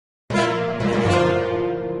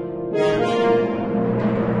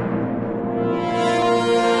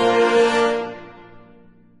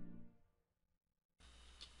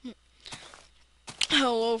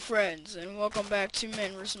friends, and welcome back to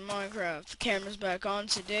Manvs Minecraft. The camera's back on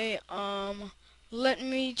today. Let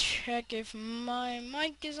me check if my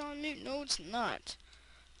mic is on mute. No, it's not.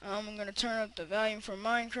 I'm gonna turn up the volume for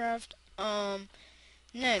Minecraft.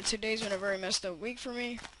 Today's been a very messed up week for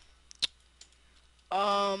me.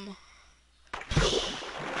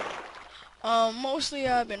 Mostly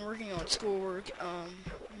I've been working on schoolwork,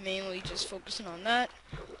 mainly just focusing on that.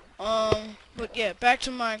 But yeah, back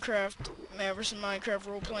to Minecraft, Manvs Minecraft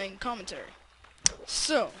role-playing commentary.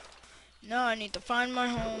 So, now I need to find my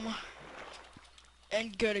home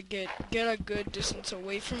and get a good distance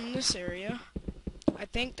away from this area. I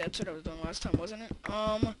think that's what I was doing last time, wasn't it?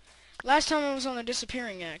 Last time I was on the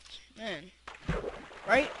Disappearing Act. Man.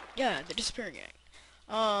 Right? Yeah, the Disappearing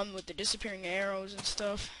Act. With the disappearing arrows and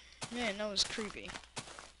stuff. Man, that was creepy.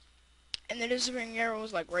 And the disappearing arrow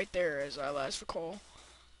was like right there, as I last recall.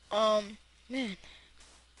 Man.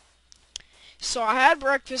 So I had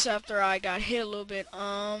breakfast after I got hit a little bit.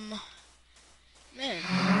 Man.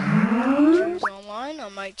 Drew's online. I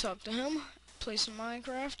might talk to him. Play some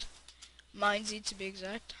Minecraft. Mindsy to be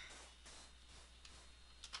exact.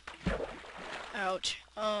 Ouch.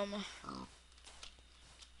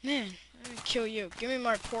 Man, let me kill you. Give me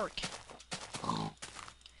my pork.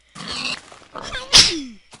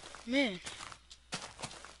 Man.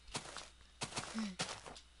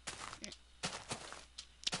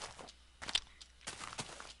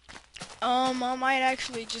 I might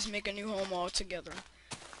actually just make a new home altogether.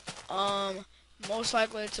 Most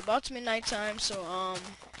likely it's about to be nighttime, so,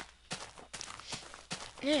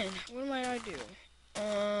 man, what might I do?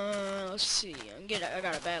 Let's see, I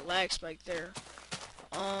got a bad lag spike there.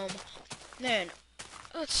 Man,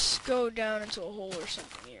 let's go down into a hole or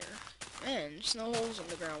something here. Man, there's no holes in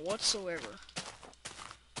the ground whatsoever.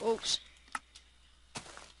 Oops.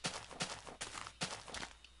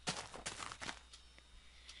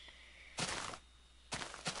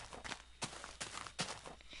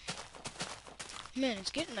 Man,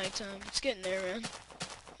 it's getting nighttime. It's getting there, man.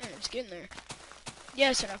 Man, it's getting there.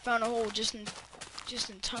 Yes, and I found a hole just in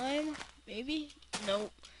time. Maybe?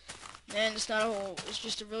 Nope. Man, it's not a hole. It's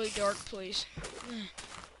just a really dark place.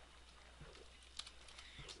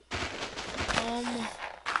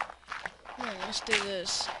 Man, let's do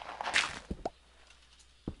this.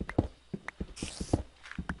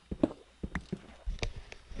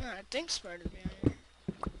 Man, I think spiders behind here.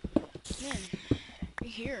 Man, I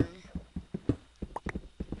hear him.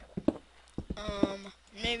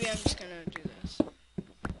 Maybe I'm just gonna do this.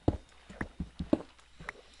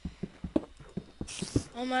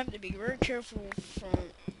 I'm gonna have to be very careful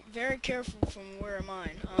from where am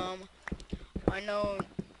I? I know,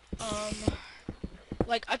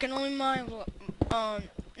 like I can only mine, no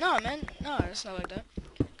man, no, it's not like that.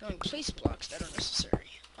 I can only place blocks that are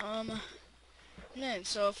necessary. Man,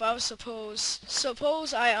 so if I was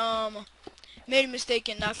suppose I, made a mistake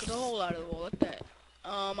and knocked the hole out of the wall like that.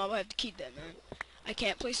 I would have to keep that, man. I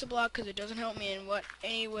can't place a block because it doesn't help me in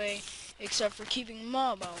any way except for keeping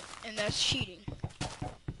mob out, and that's cheating.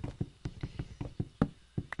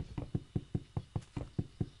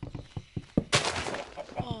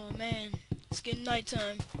 Oh man, it's getting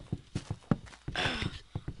nighttime.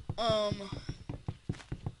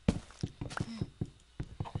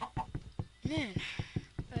 Man,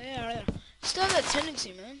 yeah, still have that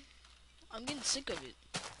tendency, man. I'm getting sick of it.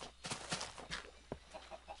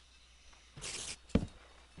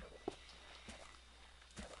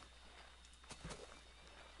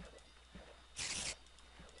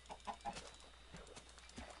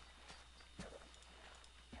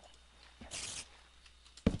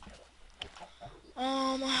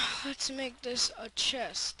 Let's make this a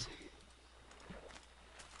chest.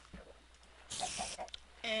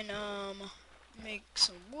 And, make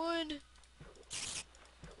some wood.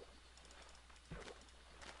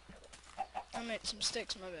 I made some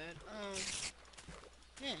sticks, my bad.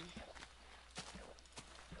 Man.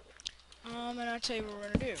 And I'll tell you what we're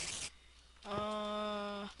gonna do.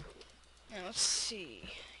 Now let's see.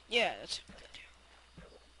 Yeah, that's what we're gonna do.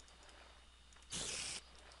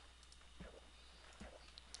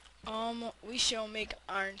 We shall make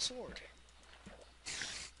iron sword.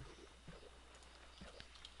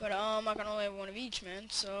 But, I can only have one of each, man,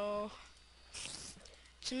 so...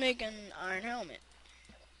 to make an iron helmet.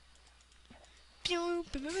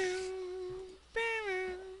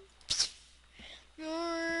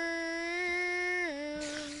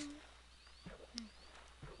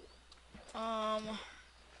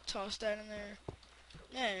 Toss that in there.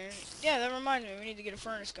 Yeah, that reminds me, we need to get a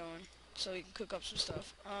furnace going so we can cook up some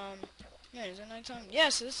stuff. Man, is it nighttime?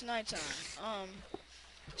 Yes, it's nighttime.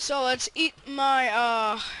 So let's eat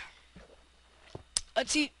my,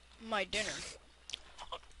 let's eat my dinner.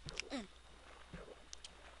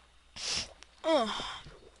 Oh,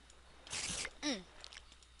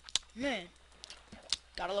 man.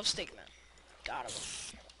 Gotta love steak, man. Gotta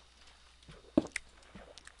love.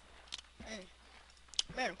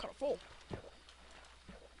 Man, I'm kinda full.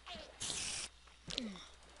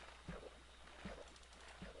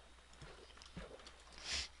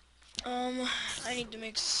 I need to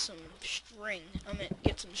make some string. I mean,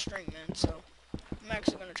 get some string, man, so I'm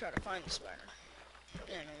actually gonna try to find the spider.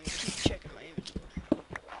 And I'm gonna keep checking my inventory. I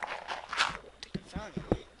think I found it.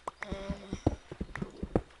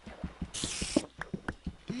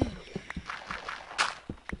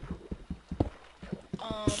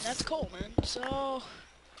 That's cool, man. So,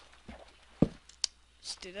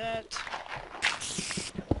 let's do that.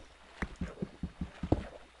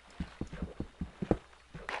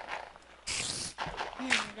 I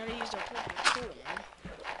gotta use that purple tool, man.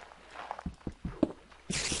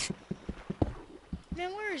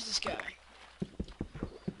 Man, where is this guy?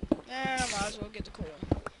 I might as well get the coal.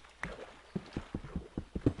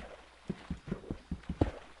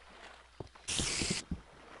 Is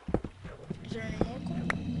there any more coal?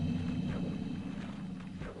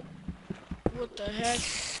 What the heck?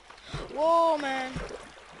 Whoa, man!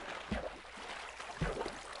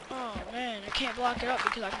 Oh, man, I can't block it up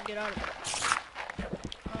because I can get out of it.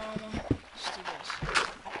 Let's do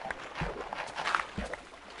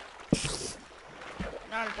this.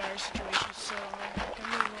 Not a dire situation, so I can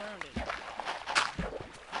move around it.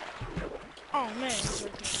 Oh, man, it's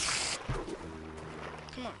right there.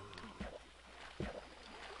 Come on.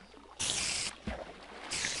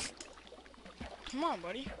 Come on,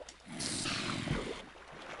 buddy.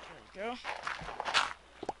 There we go.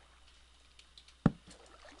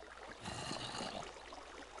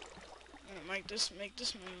 I'm gonna make this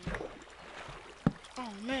move.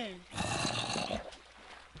 Oh man.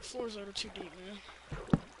 The floor's a little too deep, man.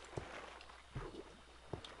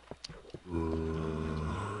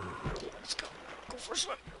 Let's go. Go for a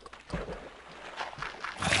swim. Go.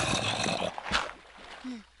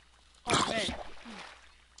 Oh man.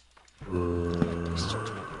 Start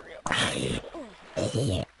to hurry up.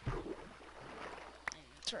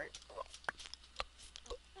 That's right.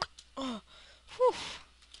 Oh, whew.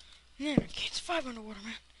 Man, it's 5 underwater,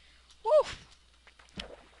 man. Woo!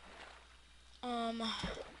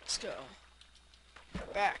 Let's go.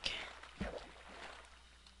 Back.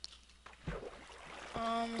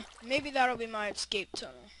 Maybe that'll be my escape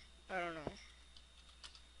tunnel. I don't know.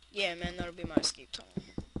 Yeah, man, that'll be my escape tunnel.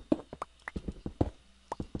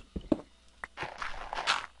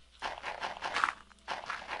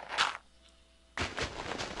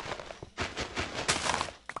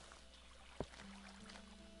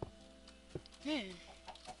 Man.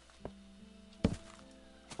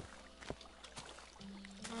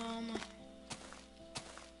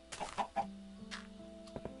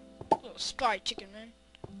 Little spy chicken, man.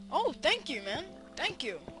 Oh, thank you, man. Thank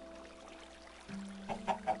you.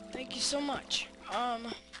 Thank you so much.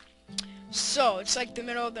 So, it's like the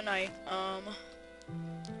middle of the night.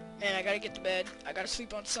 Man, I gotta get to bed. I gotta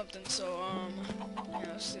sleep on something, so, yeah,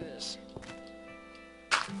 let's do this.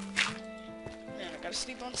 Man, I gotta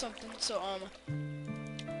sleep on something, so,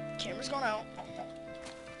 camera's going out.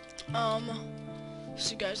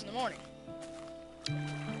 See you guys in the morning.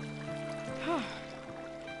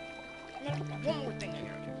 Man, one more thing I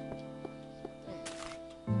gotta do.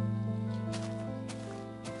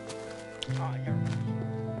 Oh, never mind.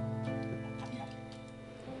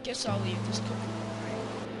 Guess I'll leave this cooking right?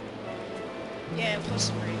 Yeah, plus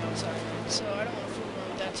it's raining outside, so I don't want to fool around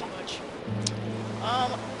with that too much. I'm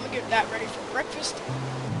gonna get that ready for breakfast.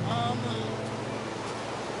 Let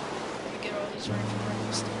me get all this ready for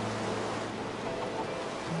breakfast.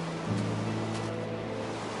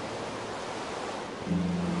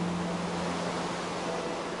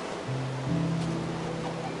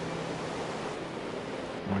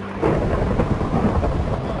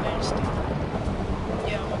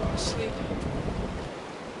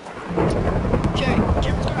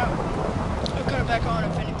 Back on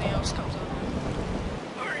if anything else comes on.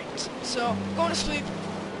 Alright, so going to sleep.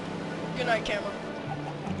 Good night, camera.